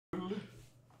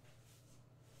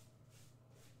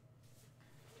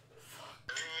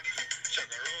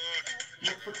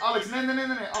Alex, nej,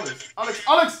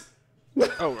 Alex!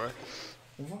 Oh, right.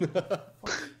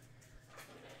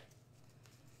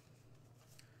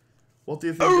 What do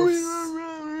you think of...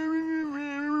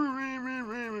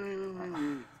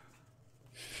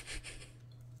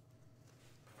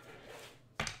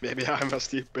 Maybe I'm a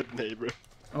stupid neighbor.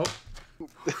 Oh.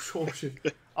 Oh shit.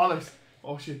 Alex.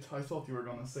 Oh shit, I thought you were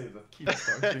gonna say that. Keep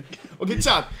starting. Okay,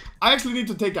 chat. I actually need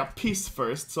to take a piss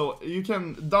first, so you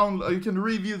can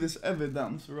review this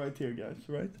evidence right here, guys,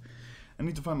 right? I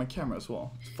need to find my camera as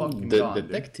well. It's fucking gone,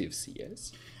 Detective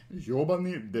CS.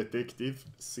 Jobbani detektiv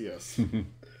CS.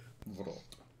 Bra.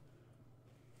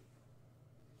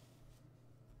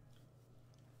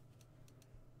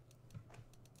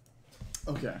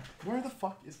 Okay, where the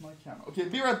fuck is my camera? Okay,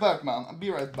 be right back, man. I'll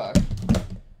be right back.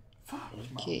 Fuck,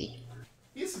 Okay. man.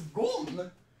 He's gone!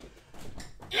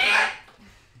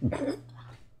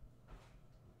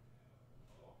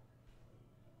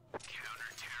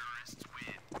 Counter-terrorists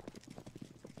win.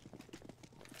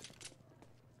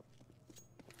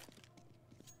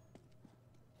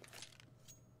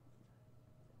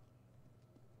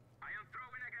 I am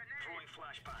throwing a grenade. Throwing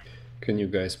flashbang. Can you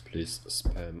guys please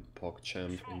spam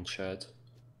PogChamp in chat?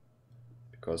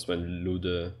 Because when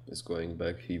Lude is going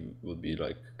back, he will be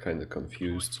like kinda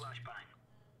confused.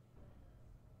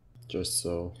 Just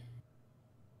so.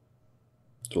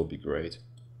 It will be great.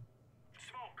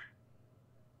 Smoke.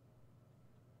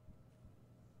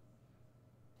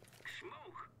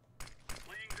 Smoke.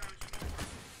 Laying down smoke.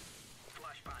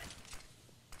 Flashbang.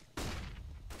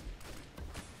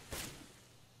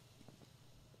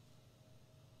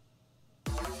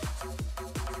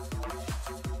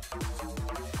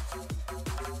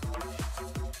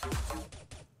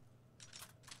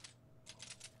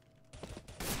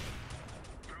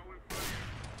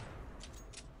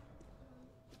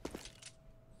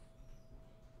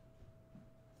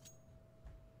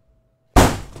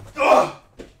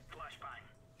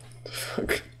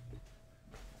 Fuck.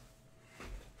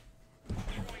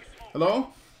 Hello?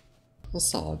 Vad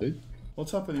sa du?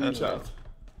 What's happening in chat?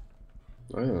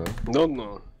 I don't know.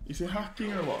 No. Is he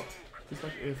hacking or what? He's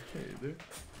like AFK, dude.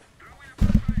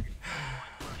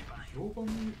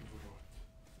 Throwing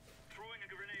a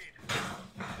grenade.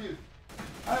 Dude,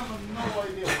 I have no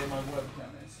idea where my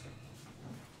webcam is.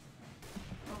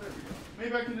 Oh, there we go.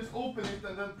 Maybe I can just open it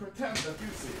and then pretend that you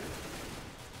see it.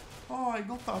 Oh, I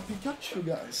got that Pikachu,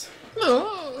 guys.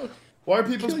 No. Why are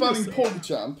people Kill spamming yourself.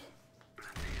 PogChamp?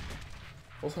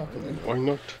 What's happening? Why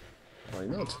not? Why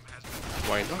not?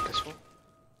 Why not as well?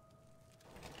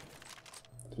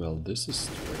 Well, this is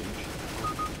strange.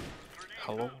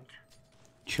 Hello?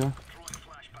 Sure.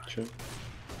 Sure.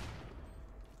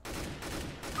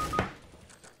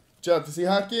 Chat, is he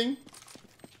hacking?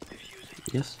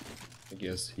 Yes. I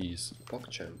guess he's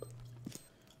PogChamp.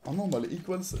 Anomaly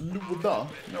equals Luda.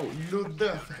 No,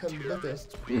 Ludde, för helvete.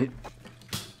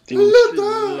 Din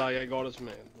lilla gales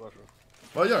med. Varför?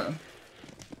 Vad gör den?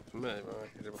 För mig, vad är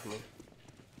det för mig?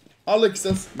 Alex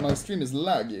says my stream is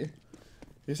laggy.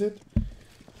 Is it?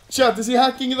 Chat, is he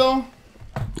hacking though?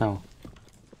 No.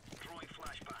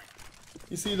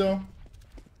 Is he though?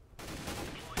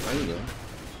 I don't know.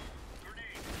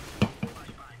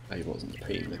 I wasn't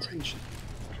paying attention.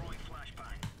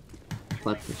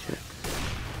 Let me check.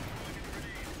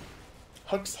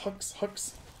 Hux.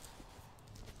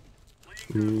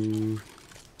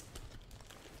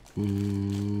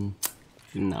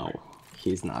 No,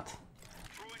 he's not.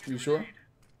 You sure?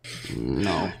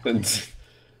 No. And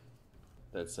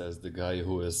that says the guy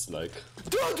who is like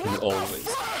always.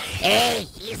 Hey,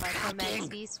 he's from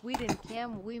SD Sweden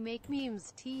Cam. We make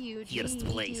memes.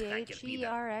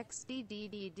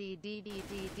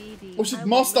 TUGETHERXDDDDDDDD. Oh shit,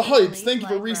 Master Hypes, thank you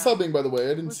for resubbing by the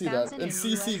way, I didn't see that. And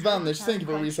CC Vanish, thank you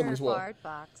for resubbing as well.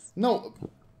 No,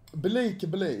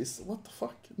 Blaze, what the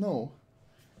fuck? No.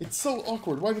 It's so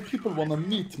awkward, why do people wanna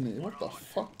meet me? What the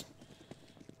fuck?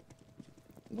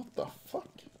 What the fuck?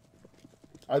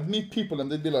 I'd meet people and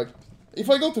they'd be like, if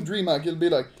I go to DreamHack, it'll be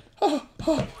like, ha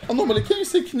ha, Anomaly, can you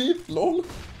say kniv? Lol.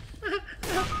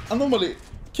 Anomaly,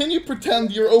 can you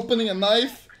pretend you're opening a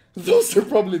knife? Those are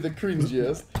probably the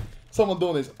cringiest. Someone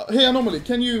donates. Hey Anomaly,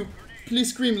 can you please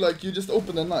scream like you just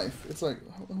opened a knife? It's like,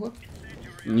 what?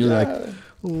 And you're like,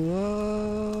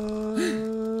 Whoa.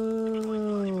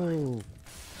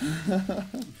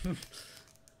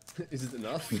 Is it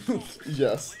enough?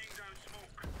 Yes.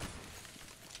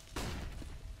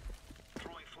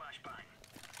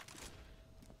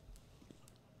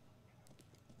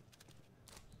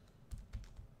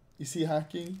 Is he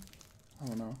hacking? I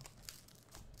don't know.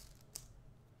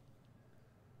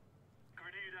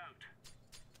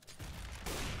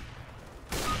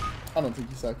 I don't think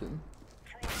he's hacking.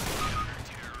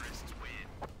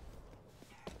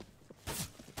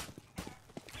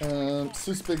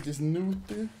 Suspect is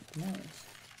Newty. Nice.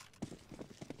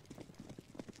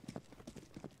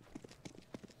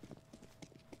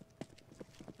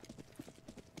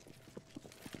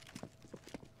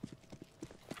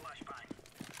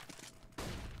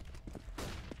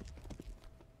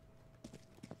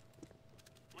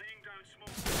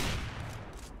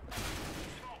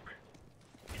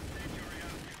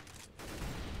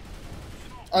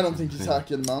 I don't think he's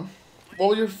hacking, man.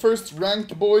 Well, your first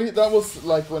rank, boy, that was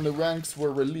like when the ranks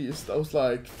were released. I was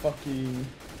like fucking...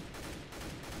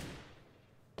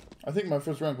 I think my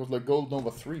first rank was like Gold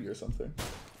Nova 3 or something.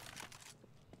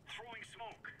 Throwing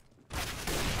smoke.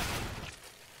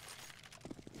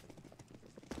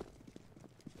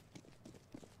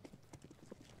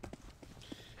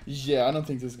 Yeah, I don't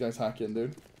think this guy's hacking,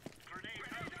 dude.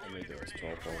 I made the rest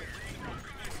drop out.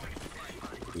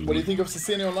 What do you think of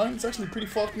Cecenia Online? It's actually pretty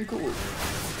fucking cool.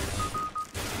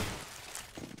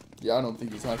 Yeah, I don't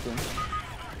think he's hacking.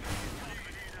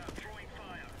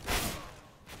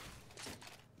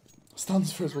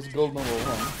 Stuns first was Gold Nova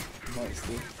 1. Nice,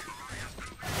 dude.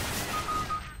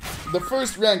 The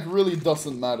first rank really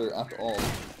doesn't matter at all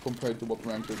compared to what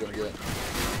rank you're gonna get.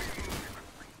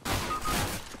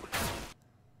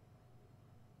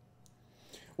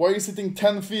 Why are you sitting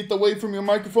 10 feet away from your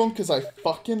microphone? Because I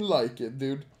fucking like it,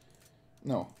 dude.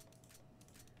 No.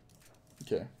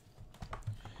 Okay.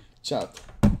 Chat.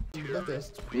 Din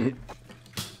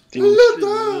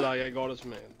lilla jag gav det till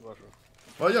mig. Varsågod.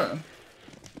 Vad gör den?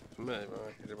 För mig, vad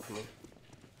verkar det vara för mig?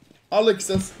 Alex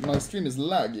says my stream is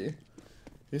laggy.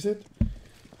 Is it?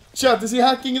 Chat, is he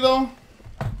hacking though?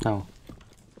 No.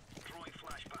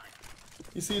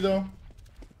 Is he though?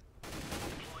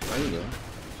 I don't know.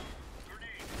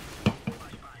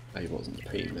 I wasn't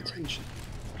paying attention.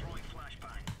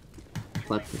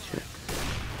 Let me check.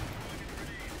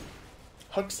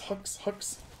 Hux.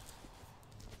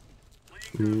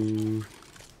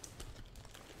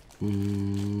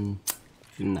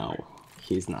 No,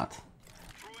 he's not.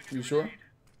 You sure?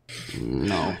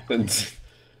 No.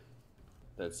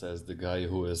 That says the guy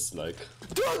who is like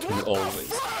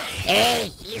always.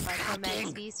 My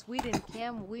comments be Sweden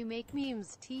Cam we make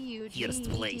memes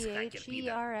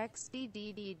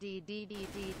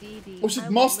TUGETHERXDDDDDDDDD. Oh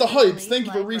shit, Master Hypes, thank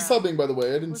you for resubbing by the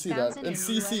way, I didn't see that. And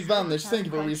CC Vanish, thank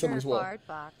you for resubbing as well.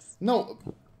 No,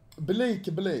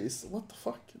 Blaze, what the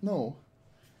fuck? No.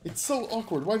 It's so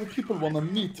awkward, why do people wanna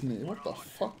meet me? What the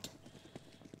fuck?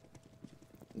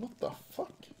 What the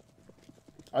fuck?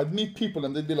 I'd meet people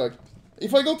and they'd be like,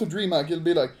 if I go to DreamHack, it'll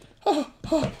be like,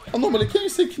 Anomaly, can you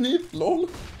say kniv? Lol.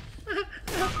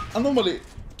 Anomaly,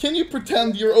 can you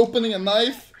pretend you're opening a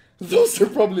knife? Those are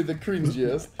probably the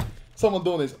cringiest. Someone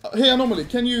donates. Hey Anomaly,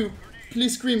 can you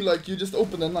please scream like you just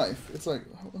opened a knife? It's like,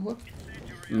 what?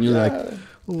 You're like,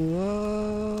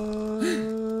 Whoa.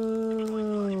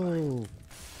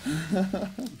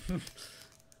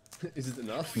 Is it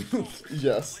enough?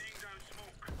 Yes.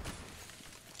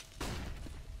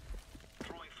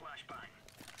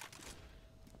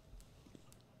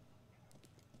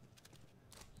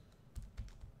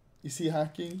 Is he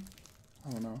hacking?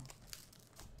 I don't know.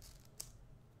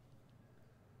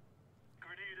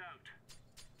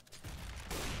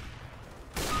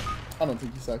 I don't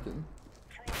think he's hacking.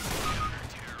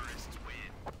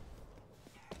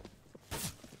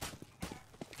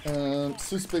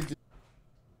 Suspect.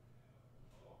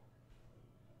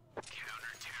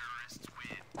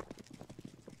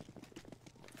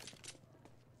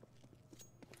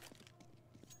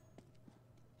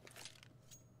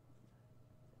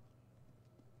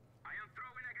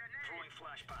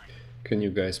 Can you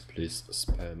guys please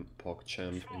spam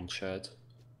PogChamp in chat?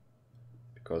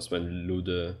 Because when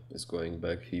Lude is going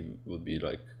back, he would be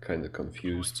like kinda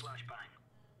confused.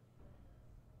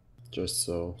 Just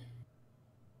so.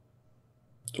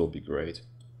 It will be great.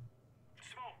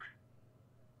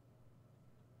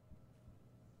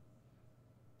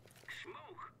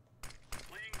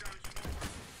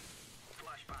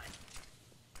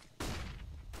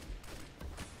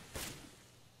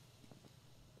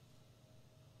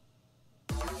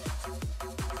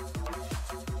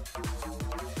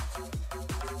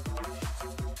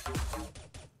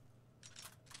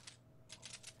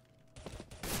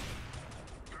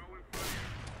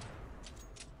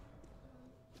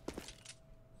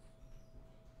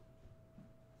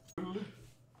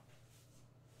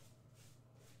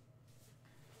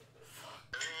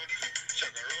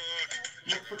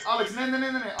 Alex, nej,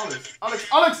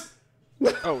 Alex!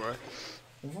 Oh, right.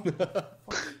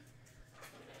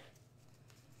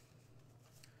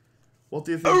 What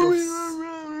do you think of...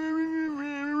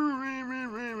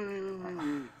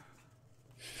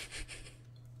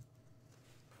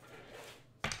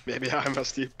 Maybe I'm a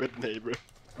stupid neighbor.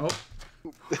 Oh.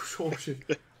 Oh shit.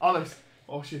 Alex.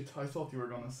 Oh shit, I thought you were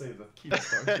gonna say that. Keep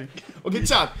starting. Okay,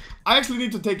 chat. I actually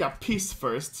need to take a piss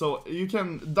first, so you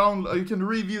can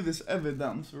review this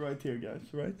evidence right here, guys,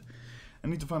 right? I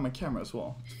need to find my camera as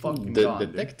well. It's fucking The gone,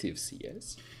 dude. detective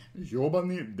CS. Jobbar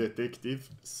ni detektiv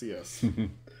CS.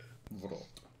 Vrot.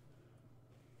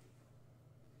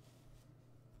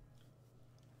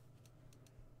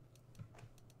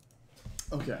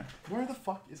 Okay, where the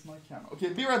fuck is my camera? Okay,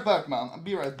 be right back, man. I'll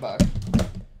be right back.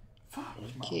 Fuck,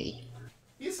 Okay. man.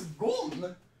 It's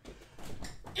gone!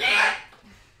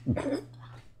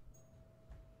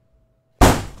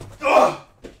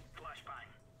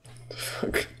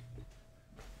 Fuck.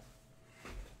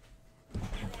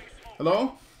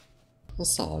 Hello? Vad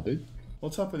sa du?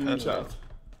 What's happening in chat?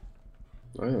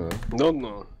 I don't know. Don't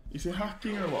know. Is he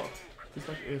hacking or what? He's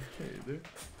like AFK, dude.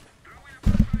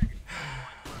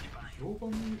 Throwing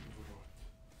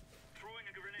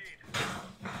a grenade.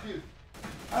 Dude,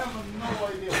 I have no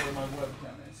idea where my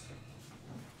webcam is.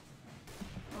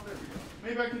 Oh, there we go.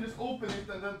 Maybe I can just open it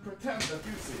and then pretend that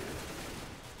you see it.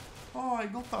 Oh, I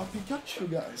got that Pikachu,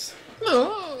 guys.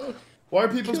 No. Why are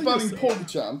people Kill spamming yourself.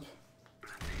 PogChamp?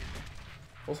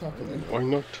 What's happening? Why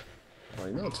not? Why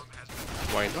not?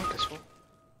 Why not as well?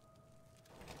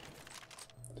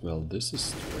 Well, this is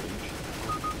strange.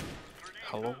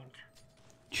 Hello?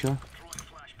 Sure.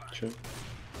 Sure.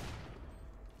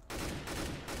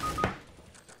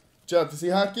 Chat, is he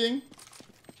hacking?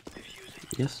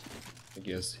 Yes. I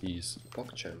guess he's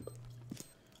PogChamp.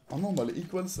 Anomaly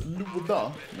equals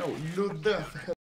Luda. No, Ludde.